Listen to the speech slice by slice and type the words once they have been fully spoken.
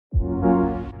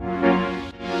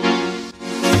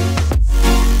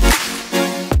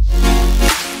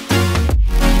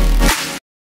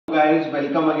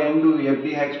Welcome again to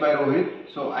VFD Hacks by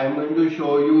Rohit. So I am going to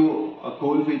show you a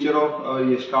cool feature of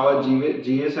Yaskawa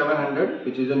GA700,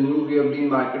 which is a new VFD in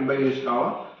market by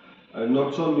Yaskawa.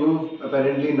 Not so new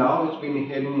apparently now, it's been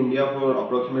here in India for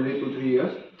approximately 2-3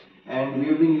 years, and we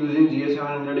have been using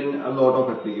GA700 in a lot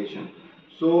of applications.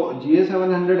 So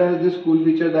GA700 has this cool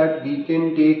feature that we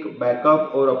can take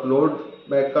backup or upload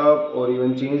backup or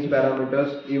even change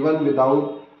parameters even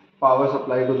without power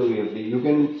supply to the VFD. You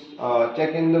can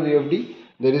check in the VFD,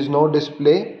 there is no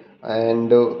display,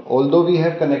 and although we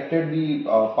have connected the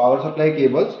power supply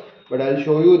cables, but I'll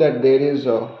show you that there is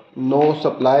no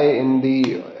supply in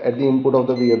at the input of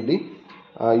the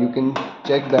VFD. You can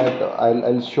check that.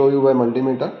 I'll show you by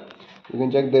multimeter. You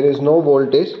can check there is no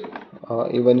voltage.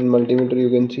 Even in multimeter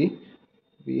you can see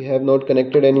we have not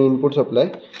connected any input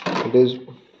supply. It is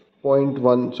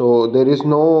 0.1, so there is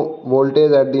no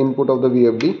voltage at the input of the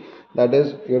VFD. That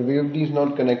is, your VFD is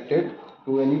not connected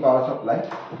to any power supply,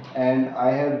 and I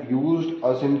have used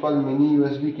a simple mini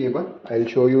USB cable. I'll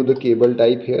show you the cable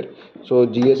type here. So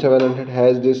GA700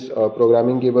 has this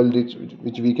programming cable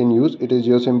which we can use. It is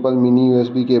your simple mini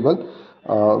USB cable,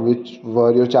 which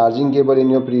were your charging cable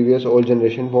in your previous old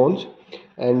generation phones,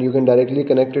 and you can directly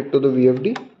connect it to the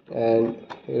VFD. And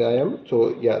here I am.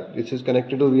 So yeah, this is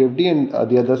connected to VFD,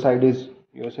 and the other side is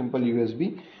your simple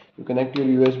USB. You connect your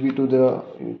USB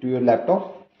to your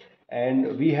laptop,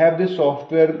 and we have this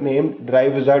software named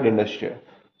Drive Wizard Industrial.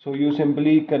 So you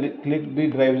simply click the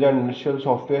Drive Wizard Industrial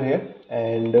software here,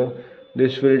 and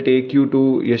this will take you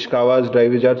to Yaskawa's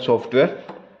Drive Wizard software,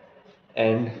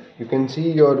 and you can see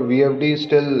your VFD is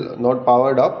still not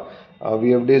powered up.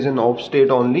 VFD is in off state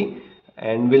only,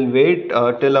 and we'll wait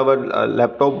till our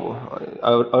laptop,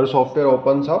 our software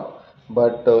opens up.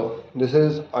 But this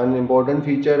is an important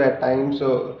feature at times.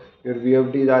 Your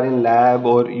VFDs are in lab,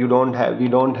 or we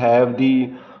don't have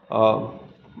the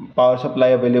power supply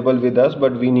available with us,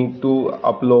 but we need to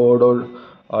upload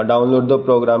or download the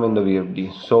program in the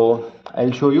VFD. So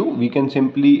I'll show you. We can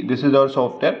simply, this is our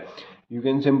software. You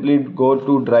can simply go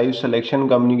to drive selection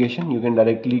communication. You can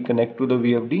directly connect to the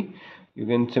VFD. You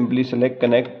can simply select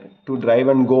connect to drive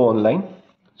and go online.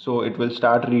 So it will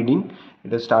start reading.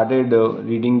 It has started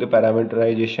reading the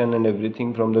parameterization and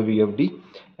everything from the VFD,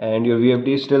 and your VFD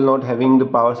is still not having the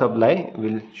power supply.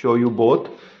 We'll show you both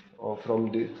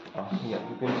from the yeah,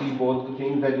 you can see both the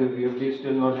things, that your VFD is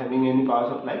still not having any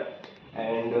power supply,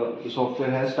 and the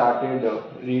software has started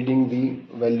reading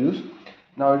the values.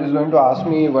 Now it is going to ask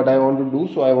me what I want to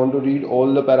do. So I want to read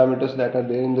all the parameters that are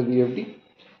there in the VFD,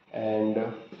 and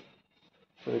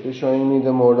so it is showing me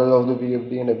the model of the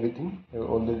VFD and everything,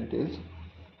 all the details.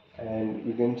 And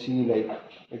you can see like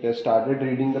it has started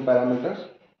reading the parameters,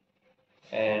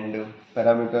 and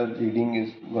parameter reading is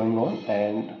going on.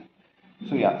 And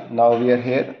so yeah, now we are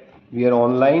here, we are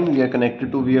online, we are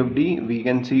connected to VFD. We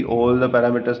can see all the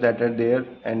parameters that are there,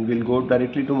 and we'll go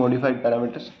directly to modified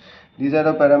parameters. These are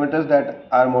the parameters that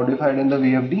are modified in the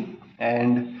VFD,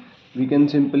 and we can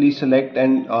simply select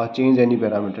and change any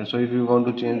parameter. So if we want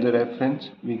to change the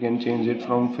reference, we can change it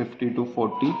from 50 to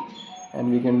 40, and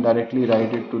we can directly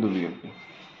write it to the VFD.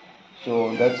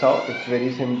 So that's how. It's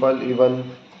very simple. Even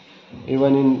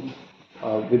in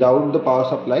without the power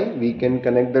supply, we can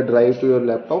connect the drive to your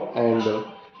laptop, and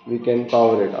we can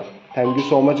power it up. Thank you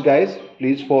so much guys.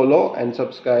 Please follow and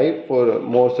subscribe for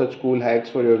more such cool hacks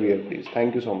for your VFDs.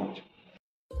 Thank you so much.